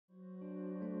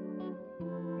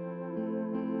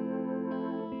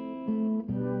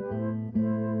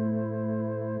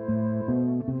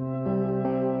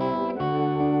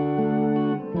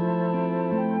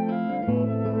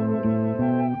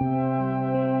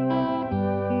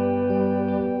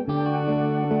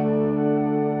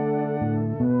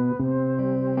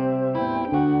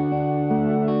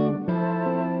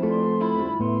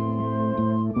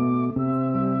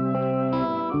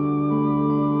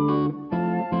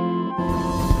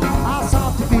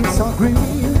green.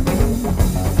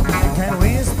 Can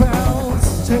we spell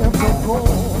steps of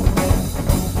gold?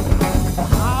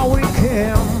 How we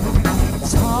came,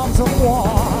 times of war.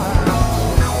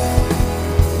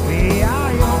 We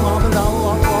are young of love.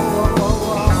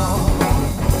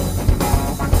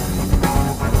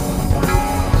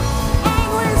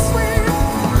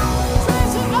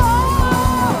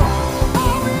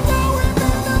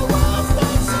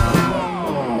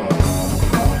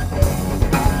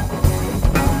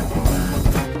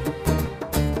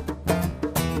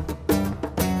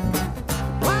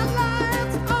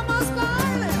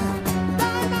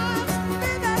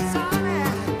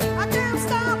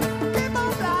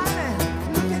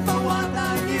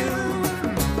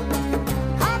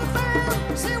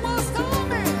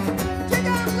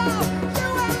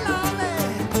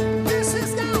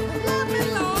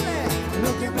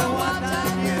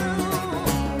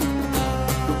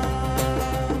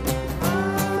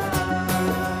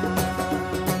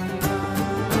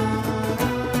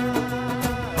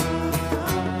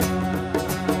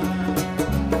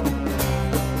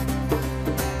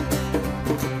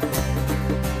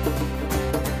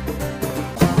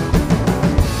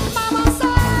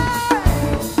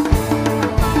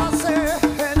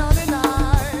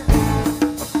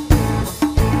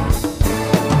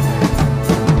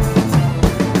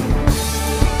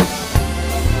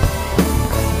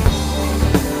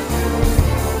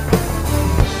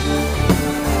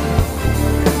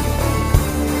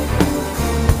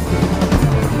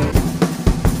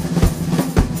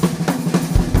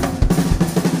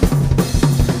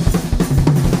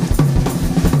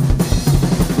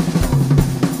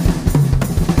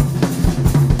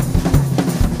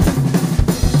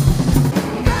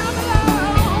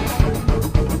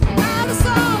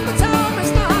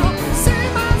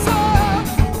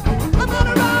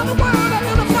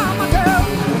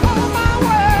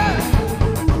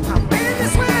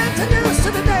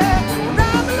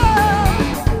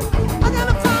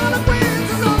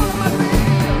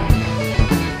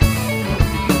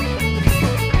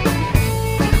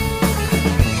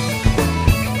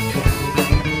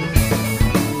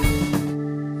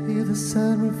 The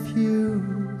sun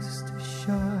refused to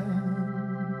shine.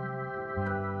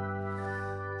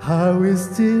 I will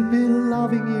still be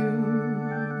loving you,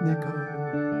 Nicole.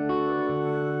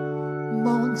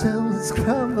 Mountains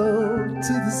crumble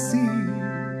to the sea.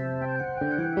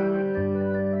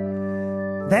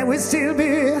 There will still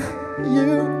be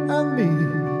you and me.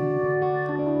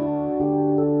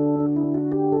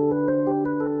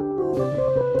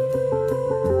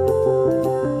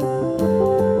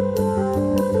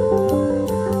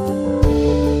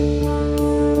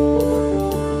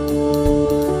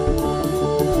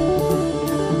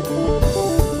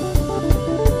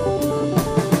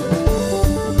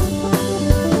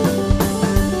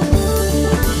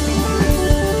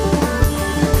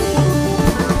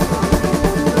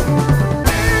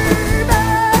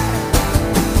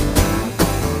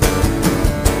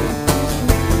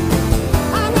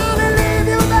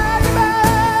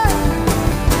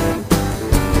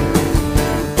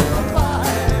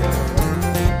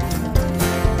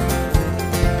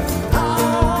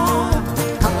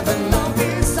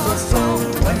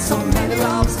 So many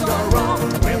loves go wrong.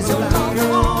 We're so long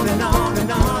on and on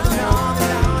and on and on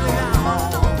and on and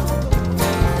on.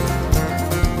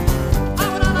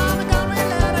 On and on and on, we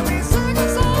let it, we sing a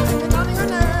song, and nothing to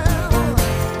know.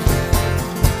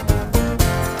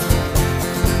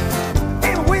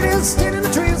 And we just stood in the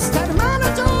trees, standing by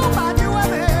the door by you and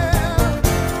me.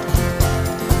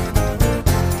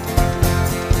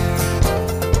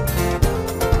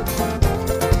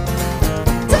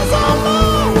 Just so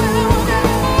long when I won't get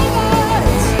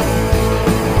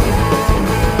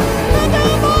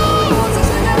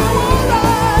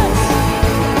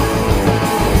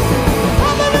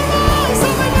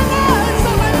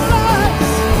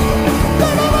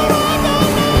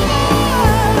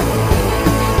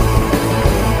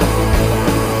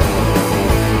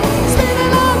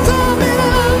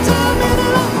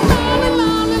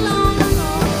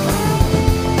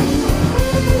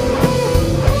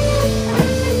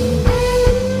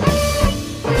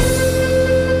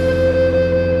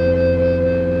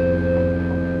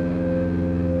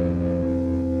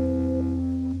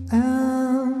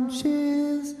and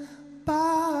she's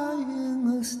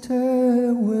buying a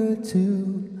stairway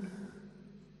to